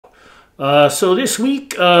So this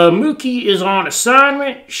week, Mookie is on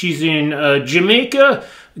assignment. She's in Jamaica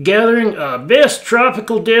gathering a best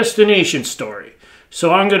tropical destination story.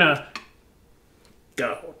 So I'm gonna...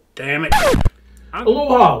 God damn it.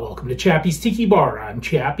 Aloha! Welcome to Chappy's Tiki Bar. I'm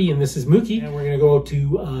Chappy and this is Mookie. And we're going to go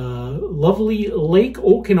to lovely Lake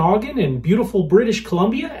Okanagan in beautiful British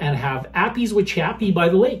Columbia and have Appies with Chappy by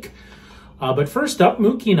the lake. But first up,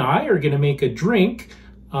 Mookie and I are going to make a drink.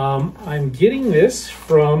 I'm getting this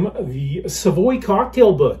from the Savouy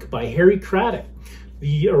Cocktail Book by Harry Craddock.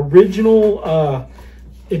 The original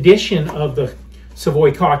edition of the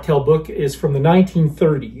Savouy Cocktail Book is from the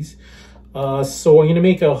 1930s. So I'm going to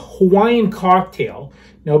make a Hawaiian cocktail.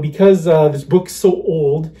 Now, because this book's so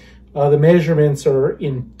old, the measurements are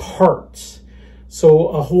in parts. So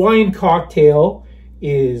a Hawaiian cocktail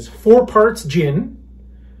is 4 parts gin,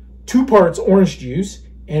 2 parts orange juice,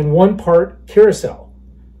 and 1 part carousel.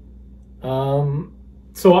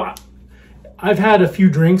 So I've had a few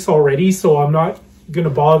drinks already, so I'm not going to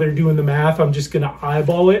bother doing the math. I'm just going to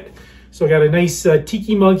eyeball it. So I got a nice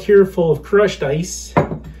tiki mug here full of crushed ice.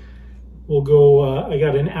 We'll go, I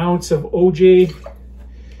got an ounce of OJ,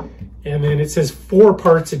 and then it says 4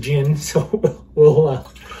 parts of gin, so we'll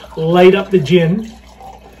light up the gin.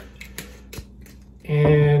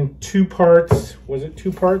 And 2 parts, was it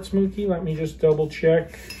 2 parts, Mookie? Let me just double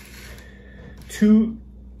check.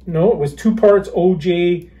 No, it was 2 parts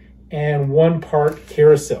OJ and 1 part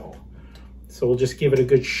carousel. So we'll just give it a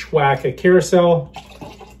good schwack of carousel.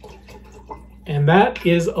 And that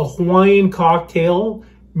is a Hawaiian cocktail.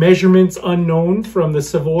 Measurements unknown from the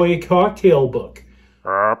Savouy Cocktail Book.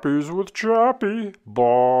 Appies with Chappy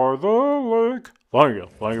by the lake. Thank you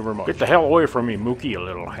very much. Get the hell away from me, Mookie, you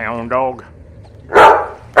little hound dog.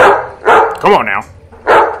 Come on now.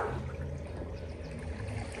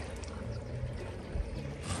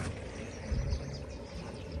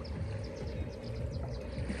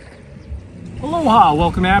 Aloha!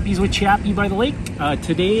 Welcome to Appies with Chappy by the lake.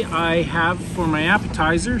 Today I have for my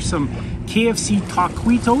appetizer some KFC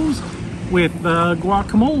Taquitos with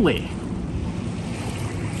guacamole.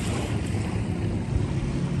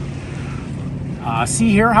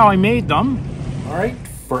 See here how I made them. All right,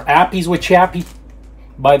 for Appies with Chappy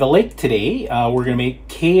by the lake today, we're gonna make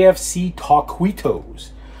KFC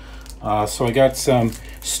Taquitos. So I got some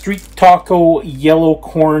street taco yellow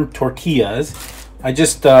corn tortillas. I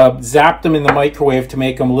just zapped them in the microwave to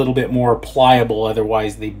make them a little bit more pliable,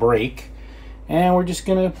 otherwise they break. And we're just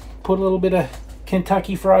gonna put a little bit of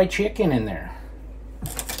Kentucky Fried Chicken in there.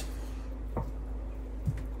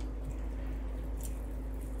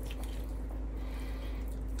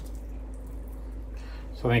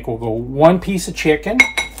 So I think we'll go 1 piece of chicken,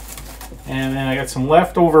 and then I got some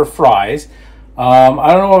leftover fries.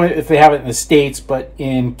 I don't know if they have it in the States, but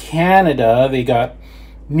in Canada they got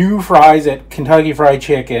new fries at Kentucky Fried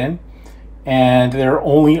Chicken, and they're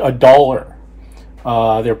only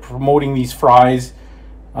 $1. They're promoting these fries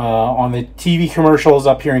on the TV commercials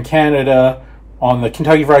up here in Canada. On the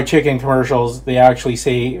Kentucky Fried Chicken commercials, they actually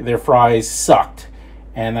say their fries sucked,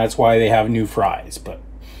 and that's why they have new fries. But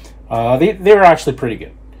they're actually pretty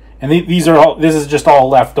good. And this is just all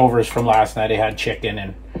leftovers from last night. I had chicken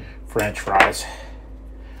and French fries.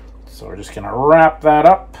 So we're just gonna wrap that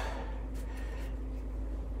up.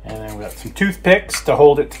 And then we got some toothpicks to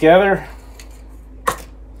hold it together.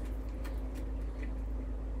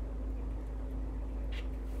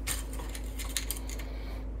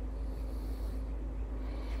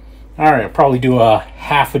 All right, I'll probably do a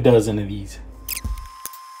half a dozen of these.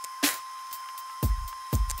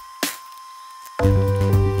 All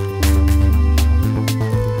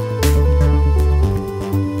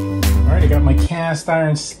right, I got my cast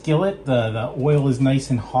iron skillet. The oil is nice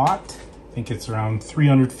and hot. I think it's around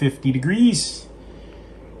 350 degrees.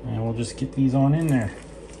 And we'll just get these on in there.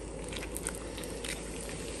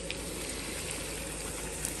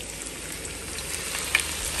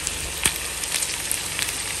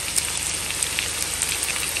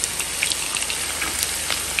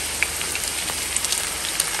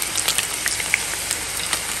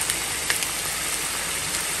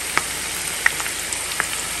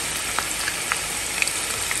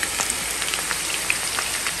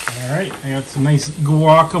 All right, I got some nice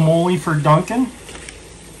guacamole for Duncan.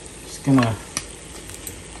 Just gonna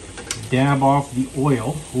dab off the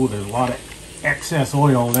oil. Oh, there's a lot of excess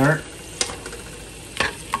oil there.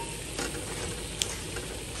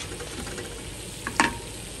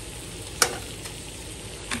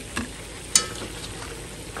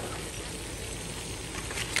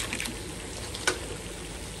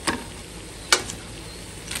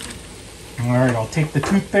 Alright, I'll take the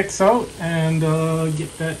toothpicks out and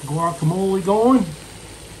get that guacamole going.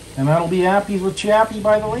 And that'll be Appies with Chappy,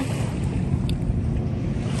 by the way.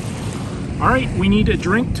 All right, we need a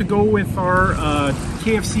drink to go with our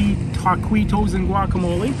KFC Taquitos and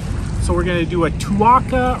guacamole. So we're gonna do a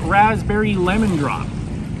Tuaca raspberry lemon drop.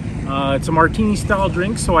 It's a martini style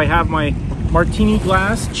drink, so I have my martini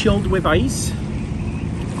glass chilled with ice.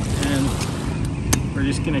 And we're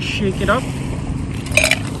just gonna shake it up.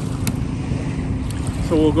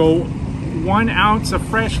 So we'll go 1 ounce of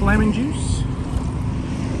fresh lemon juice,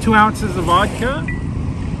 2 ounces of vodka,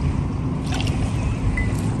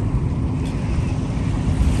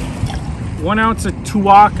 1 ounce of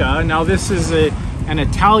Tuaca. Now this is an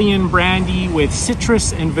Italian brandy with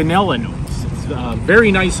citrus and vanilla notes. It's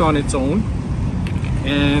very nice on its own.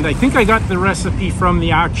 And I think I got the recipe from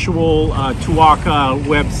the actual Tuaca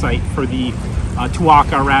website for the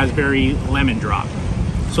Tuaca raspberry lemon drop.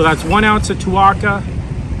 So that's 1 ounce of Tuaca.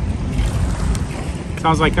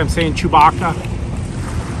 Sounds like I'm saying Chewbacca.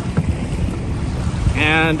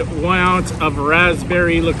 And 1 ounce of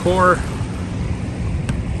raspberry liqueur.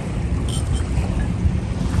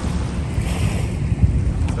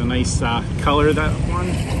 It's a nice color, that one.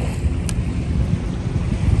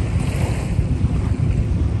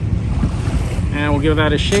 And we'll give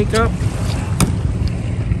that a shake up.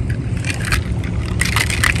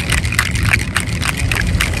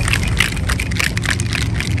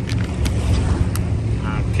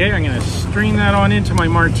 Okay, I'm gonna strain that on into my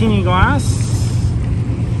martini glass.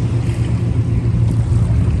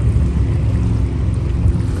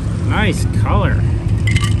 Nice color.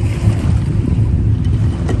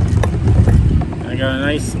 I got a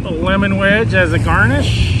nice lemon wedge as a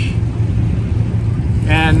garnish.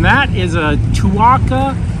 And that is a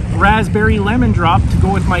Tuaca raspberry lemon drop to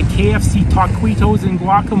go with my KFC Taquitos and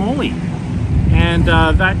guacamole. And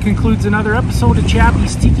that concludes another episode of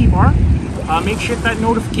Chappy's Tiki Bar. Make sure to hit that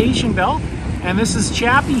notification bell. And this is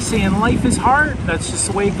Chappy saying life is hard. That's just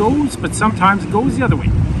the way it goes, but sometimes it goes the other way.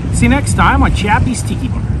 See you next time on Chappy's Tiki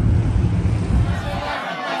Bar.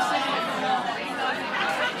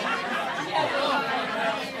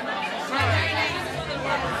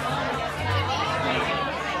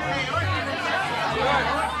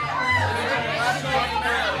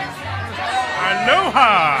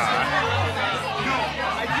 Aloha!